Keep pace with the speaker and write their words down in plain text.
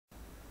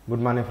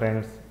Good morning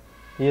friends.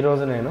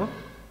 ఈరోజు నేను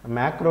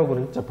macro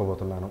గురించి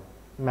చెప్పబోతున్నాను.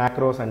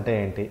 మ్యాక్రోస్ అంటే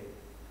ఏంటి,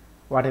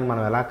 వాటిని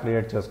మనం ఎలా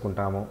క్రియేట్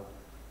చేసుకుంటాము,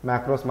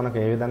 మ్యాక్రోస్ మనకు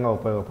ఏ విధంగా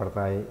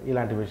ఉపయోగపడతాయి,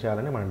 ఇలాంటి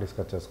విషయాలని మనం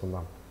డిస్కస్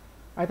చేసుకుందాం.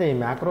 అయితే ఈ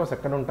మ్యాక్రోస్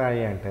ఎక్కడ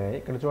ఉంటాయి అంటే,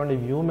 ఇక్కడ చూడండి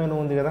వ్యూ మెనూ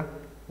ఉంది కదా,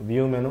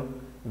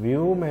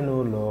 వ్యూ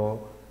మెనూలో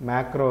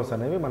మ్యాక్రోస్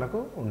అనేవి మనకు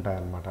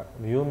ఉంటాయన్నమాట.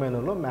 వ్యూ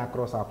మెనూలో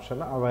మ్యాక్రోస్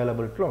ఆప్షన్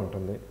అవైలబిలిటీలో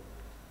ఉంటుంది.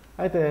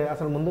 అయితే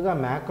అసలు ముందుగా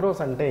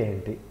మ్యాక్రోస్ అంటే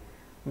ఏంటి?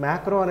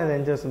 మ్యాక్రో అనేది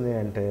ఏం చేస్తుంది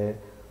అంటే,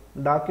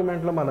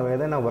 డాక్యుమెంట్లో మనం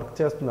ఏదైనా వర్క్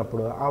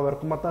చేస్తున్నప్పుడు ఆ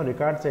వర్క్ మొత్తం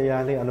రికార్డ్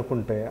చేయాలి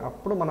అనుకుంటే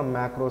అప్పుడు మనం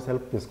మ్యాక్రోస్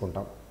హెల్ప్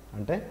తీసుకుంటాం.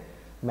 అంటే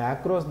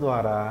మ్యాక్రోస్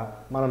ద్వారా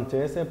మనం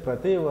చేసే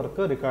ప్రతి వర్క్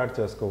రికార్డ్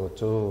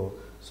చేసుకోవచ్చు.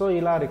 సో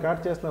ఇలా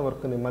రికార్డ్ చేసిన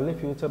వర్క్ని మళ్ళీ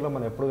ఫ్యూచర్లో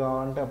మనం ఎప్పుడు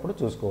కావాలంటే అప్పుడు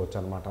చూసుకోవచ్చు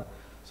అనమాట.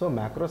 సో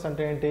మ్యాక్రోస్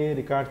అంటే ఏంటి?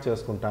 రికార్డ్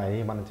చేసుకుంటాయి,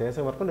 మనం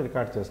చేసే వర్క్ని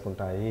రికార్డ్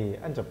చేసుకుంటాయి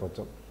అని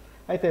చెప్పొచ్చు.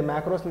 అయితే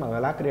మ్యాక్రోస్ మనం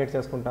ఎలా క్రియేట్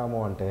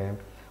చేసుకుంటాము అంటే,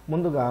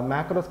 ముందుగా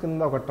మ్యాక్రోస్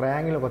కింద ఒక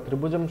ట్రయాంగిల్, ఒక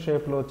త్రిభుజం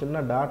షేప్లో చిన్న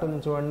డాట్ ఉంది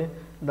చూడండి,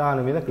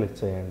 దాని మీద క్లిక్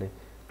చేయండి.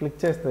 క్లిక్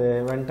చేస్తే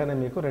వెంటనే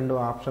మీకు రెండు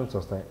ఆప్షన్స్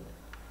వస్తాయి.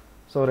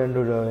 సో రెండు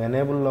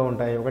ఎనేబుల్లో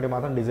ఉంటాయి, ఒకటి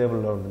మాత్రం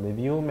డిజేబుల్లో ఉంటుంది.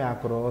 వ్యూ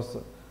మ్యాక్రోస్,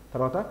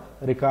 తర్వాత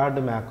రికార్డ్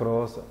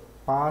మ్యాక్రోస్,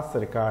 పాస్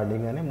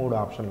రికార్డింగ్ అని 3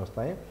 ఆప్షన్లు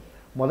వస్తాయి.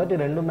 మొదటి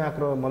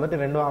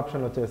రెండు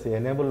ఆప్షన్లు వచ్చేసి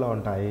ఎనేబుల్లో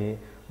ఉంటాయి,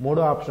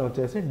 3వ ఆప్షన్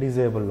వచ్చేసి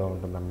డిజేబుల్లో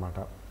ఉంటుందన్నమాట.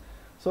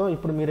 సో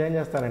ఇప్పుడు మీరు ఏం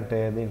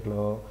చేస్తారంటే,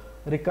 దీంట్లో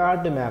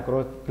రికార్డ్ మ్యాక్రో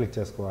క్లిక్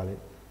చేసుకోవాలి.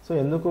 సో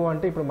ఎందుకు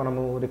అంటే, ఇప్పుడు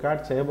మనము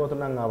రికార్డ్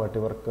చేయబోతున్నాం కాబట్టి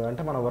వర్క్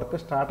అంటే మన వర్క్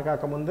స్టార్ట్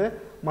కాకముందే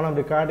మనం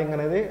రికార్డింగ్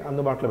అనేది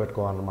అందుబాటులో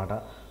పెట్టుకోవాలన్నమాట.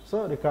 సో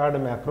రికార్డ్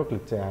మ్యాక్రో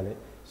క్లిక్ చేయాలి.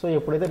 సో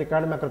ఎప్పుడైతే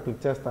రికార్డ్ మ్యాక్రో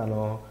క్లిక్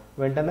చేస్తానో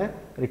వెంటనే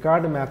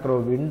రికార్డ్ మ్యాక్రో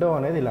విండో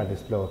అనేది ఇలా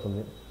డిస్ప్లే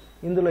అవుతుంది.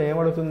 ఇందులో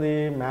ఏమడుగుతుంది?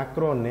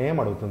 మ్యాక్రో నేమ్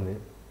అడుగుతుంది.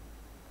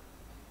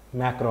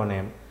 Macro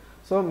name.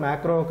 సో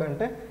మ్యాక్రో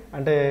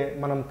అంటే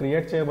మనం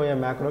క్రియేట్ చేయబోయే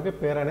మ్యాక్రోకి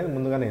పేరు అనేది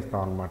ముందుగానే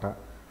ఇస్తాం అనమాట.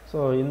 సో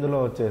ఇందులో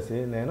వచ్చేసి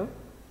నేను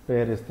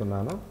పేరు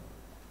ఇస్తున్నాను.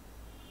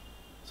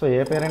 సో ఏ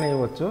పేరైనా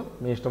ఇవ్వచ్చు,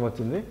 మీ ఇష్టం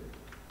వచ్చింది.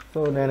 సో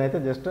నేనైతే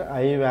జస్ట్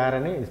ఐవార్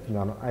అని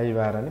ఇస్తున్నాను,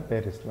 ఐవార్ అని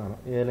పేరు ఇస్తున్నాను.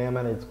 ఏ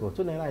నేమైనా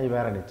ఇచ్చుకోవచ్చు, నేను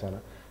ఐవార్ అని ఇచ్చాను.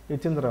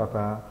 ఇచ్చిన తర్వాత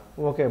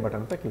ఓకే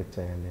బటన్పై క్లిక్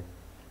చేయండి.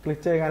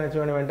 క్లిక్ చేయగానే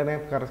చూడండి వెంటనే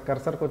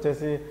కర్సర్కి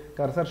వచ్చేసి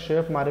కర్సర్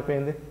షేప్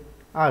మారిపోయింది.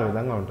 ఆ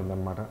విధంగా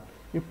ఉంటుందన్నమాట.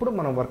 ఇప్పుడు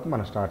మనం వర్క్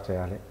స్టార్ట్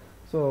చేయాలి.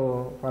 సో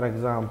ఫర్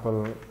ఎగ్జాంపుల్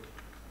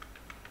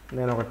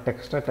నేను ఒక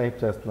టెక్స్ట్ టైప్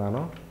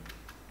చేస్తున్నాను.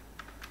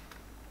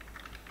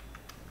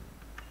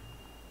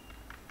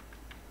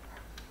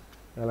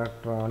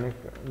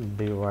 Electronic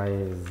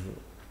device,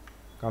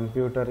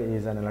 computer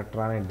is an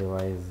electronic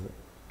device,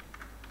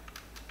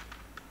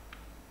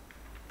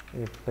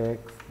 it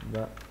takes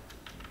the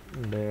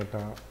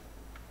data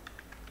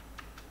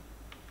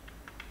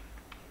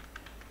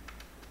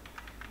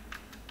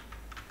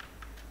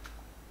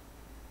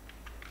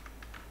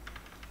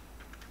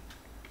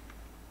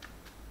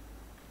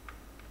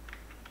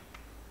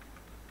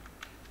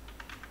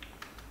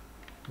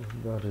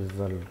the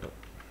result.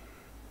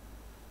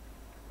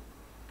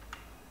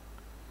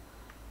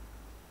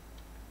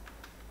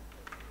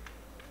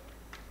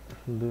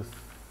 This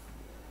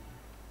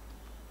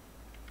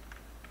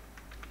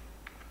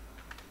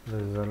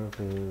result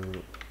is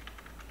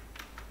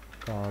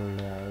called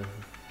as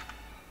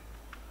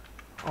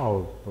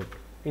output.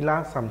 ఇలా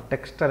సమ్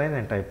టెక్స్ట్ అనేది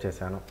నేను టైప్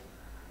చేశాను.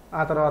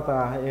 ఆ తర్వాత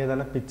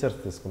ఏదైనా పిక్చర్స్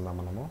తీసుకుందాం.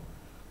 మనము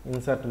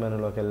ఇన్సర్ట్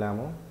మెనూలోకి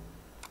వెళ్ళాము,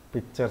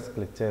 పిక్చర్స్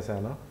క్లిక్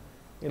చేశాను.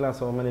 ఇలా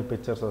సో మెనీ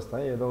పిక్చర్స్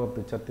వస్తాయి, ఏదో ఒక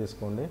పిక్చర్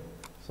తీసుకోండి.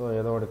 సో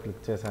ఏదో ఒకటి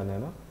క్లిక్ చేశాను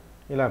నేను,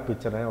 ఇలా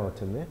పిక్చర్ అనేది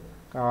వచ్చింది.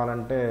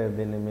 కావాలంటే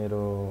దీన్ని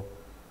మీరు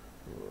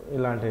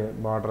ఇలాంటి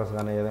బార్డర్స్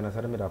కానీ ఏదైనా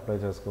సరే మీరు అప్లై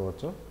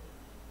చేసుకోవచ్చు.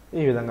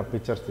 ఈ విధంగా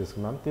పిక్చర్స్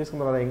తీసుకున్నాను. తీసుకున్న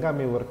తర్వాత ఇంకా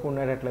మీ వర్క్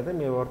ఉండేటట్లయితే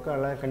మీ వర్క్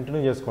అలా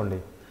కంటిన్యూ చేసుకోండి.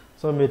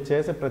 సో మీరు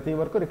చేసే ప్రతి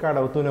వర్క్ రికార్డ్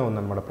అవుతూనే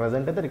ఉందన్నమాట.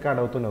 ప్రజెంట్ అయితే రికార్డ్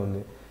అవుతూనే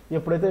ఉంది.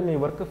 ఎప్పుడైతే మీ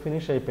వర్క్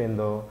ఫినిష్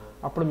అయిపోయిందో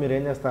అప్పుడు మీరు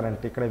ఏం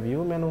చేస్తారంటే, ఇక్కడ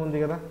వ్యూ మెనూ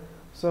ఉంది కదా,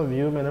 సో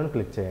వ్యూ మెనూని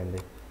క్లిక్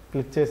చేయండి.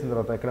 క్లిక్ చేసిన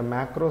తర్వాత ఇక్కడ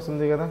మ్యాక్రోస్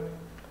ఉంది కదా,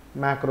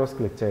 మ్యాక్రోస్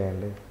క్లిక్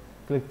చేయండి.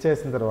 క్లిక్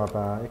చేసిన తర్వాత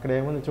ఇక్కడ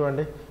ఏముంది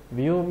చూడండి,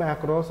 view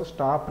macros,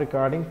 stop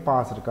recording,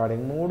 pass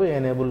recording 3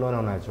 ఎనేబుల్లోనే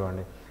ఉన్నాయి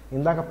చూడండి.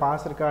 ఇందాక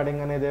పాస్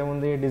రికార్డింగ్ అనేది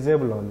ఏముంది,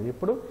 డిజేబుల్లో ఉంది,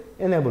 ఇప్పుడు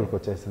ఎనేబుల్కి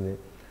వచ్చేసింది.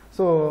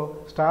 సో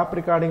స్టాప్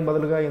రికార్డింగ్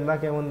బదులుగా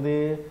ఇందాక ఏముంది,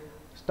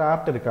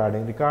 స్టార్ట్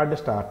రికార్డింగ్, రికార్డ్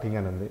స్టార్టింగ్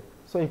అని ఉంది.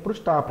 సో ఇప్పుడు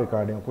స్టాప్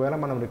రికార్డింగ్. ఒకవేళ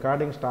మనం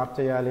రికార్డింగ్ స్టాప్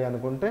చేయాలి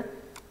అనుకుంటే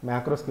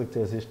మ్యాక్రోస్ క్లిక్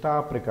చేసి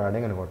స్టాప్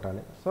రికార్డింగ్ అని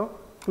కొట్టాలి. సో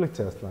క్లిక్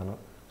చేస్తున్నాను.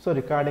 సో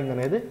రికార్డింగ్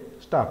అనేది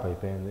స్టాప్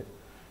అయిపోయింది.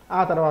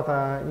 ఆ తర్వాత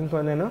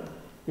నేను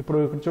ఇప్పుడు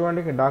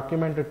చూడండి,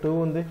 డాక్యుమెంట్ 2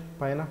 ఉంది,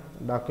 పైన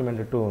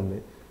డాక్యుమెంట్ 2 ఉంది.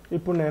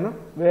 ఇప్పుడు నేను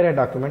వేరే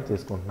డాక్యుమెంట్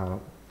తీసుకుంటున్నాను.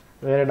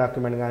 వేరే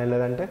డాక్యుమెంట్ కానీ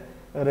లేదంటే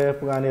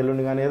రేపు కానీ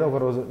ఎల్లుండి కానీ ఏదో ఒక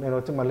రోజు నేను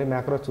వచ్చి మళ్ళీ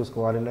మ్యాక్రోస్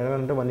చూసుకోవాలి.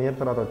 నేనంటే 1 ఇయర్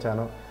తర్వాత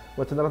వచ్చిన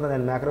తర్వాత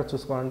నేను మ్యాక్రోస్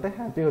చూసుకోవాలంటే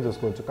హ్యాపీగా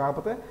చూసుకోవచ్చు.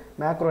 కాకపోతే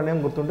మ్యాక్రో నేమ్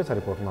గుర్తుంటే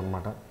సరిపోతుంది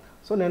అనమాట.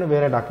 సో నేను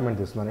వేరే డాక్యుమెంట్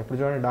తీసుకున్నాను. ఇప్పుడు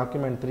చూడండి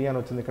డాక్యుమెంట్ 3 అని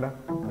వచ్చింది ఇక్కడ.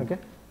 ఓకే,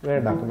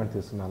 వేరే డాక్యుమెంట్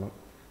తీసుకున్నాను.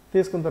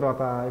 తీసుకున్న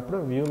తర్వాత ఇప్పుడు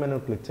వ్యూ మెనూ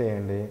క్లిక్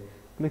చేయండి.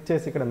 క్లిక్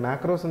చేసి ఇక్కడ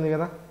మ్యాక్రోస్ ఉంది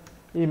కదా,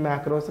 ఈ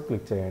మ్యాక్రోస్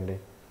క్లిక్ చేయండి.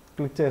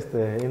 క్లిక్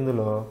చేస్తే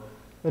ఇందులో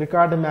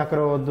రికార్డ్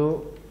మ్యాక్రో వద్దు,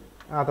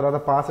 ఆ తర్వాత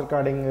పాస్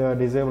రికార్డింగ్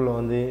డిజేబుల్లో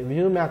ఉంది.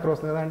 వ్యూ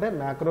మ్యాక్రోస్ కదా అంటే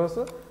మ్యాక్రోస్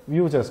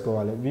వ్యూ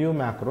చేసుకోవాలి. వ్యూ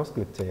మ్యాక్రోస్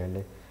క్లిక్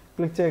చేయండి.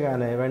 క్లిక్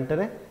చేయగానే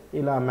వెంటనే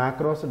ఇలా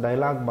మ్యాక్రోస్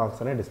డైలాగ్ బాక్స్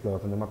అనేది డిస్ప్లే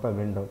అవుతుంది మొత్తం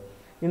విండో.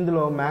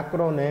 ఇందులో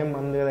మ్యాక్రో నేమ్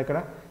ఉంది కదా ఇక్కడ,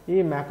 ఈ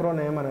మ్యాక్రో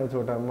నేమ్ అనే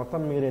చోట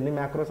మొత్తం మీరు ఎన్ని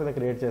మ్యాక్రోస్ అయితే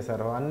క్రియేట్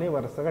చేశారో అన్నీ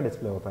వరుసగా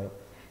డిస్ప్లే అవుతాయి.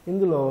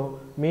 ఇందులో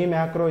మీ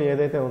మ్యాక్రో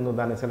ఏదైతే ఉందో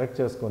దాన్ని సెలెక్ట్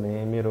చేసుకొని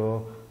మీరు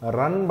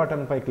రన్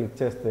బటన్పై క్లిక్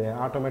చేస్తే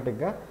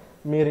ఆటోమేటిక్గా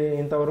మీరు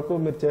ఇంతవరకు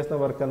మీరు చేసిన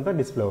వర్క్ అంతా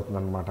డిస్ప్లే అవుతుంది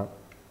అనమాట.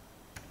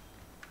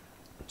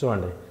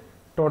 చూడండి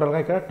టోటల్గా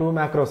ఇక్కడ 2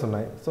 మ్యాక్రోస్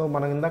ఉన్నాయి. సో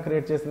మనం ఇందాక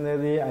క్రియేట్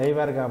చేసింది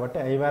ఐవేర్ కాబట్టి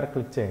ఐవేర్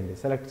క్లిక్ చేయండి,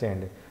 సెలెక్ట్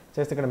చేయండి.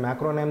 చేస్తే ఇక్కడ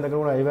మ్యాక్రో నేమ్ దగ్గర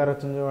కూడా ఐవేర్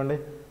వచ్చింది చూడండి.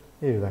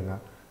 ఈ విధంగా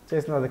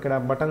చేసిన ఇక్కడ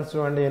బటన్స్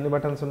చూడండి ఎన్ని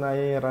బటన్స్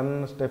ఉన్నాయి. Run,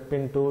 step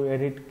in to,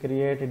 edit,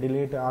 create,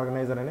 delete,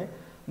 organiser అని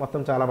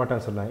మొత్తం చాలా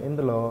బటన్స్ ఉన్నాయి.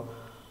 ఇందులో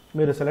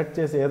మీరు సెలెక్ట్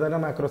చేసి ఏదైనా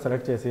మ్యాక్రో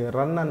సెలెక్ట్ చేసి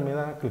రన్ అని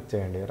మీద క్లిక్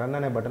చేయండి. రన్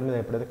అనే బటన్ మీద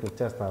ఎప్పుడైతే క్లిక్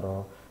చేస్తారో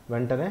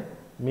వెంటనే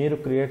మీరు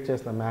క్రియేట్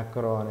చేసిన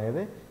మ్యాక్రో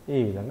అనేది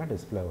ఈ విధంగా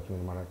డిస్ప్లే అవుతుంది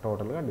అన్నమాట.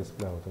 టోటల్గా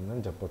డిస్ప్లే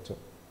అవుతుందని చెప్పొచ్చు.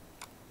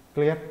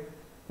 క్లియర్?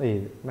 ఈ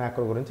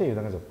మ్యాక్రో గురించి ఈ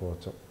విధంగా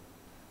చెప్పుకోవచ్చు.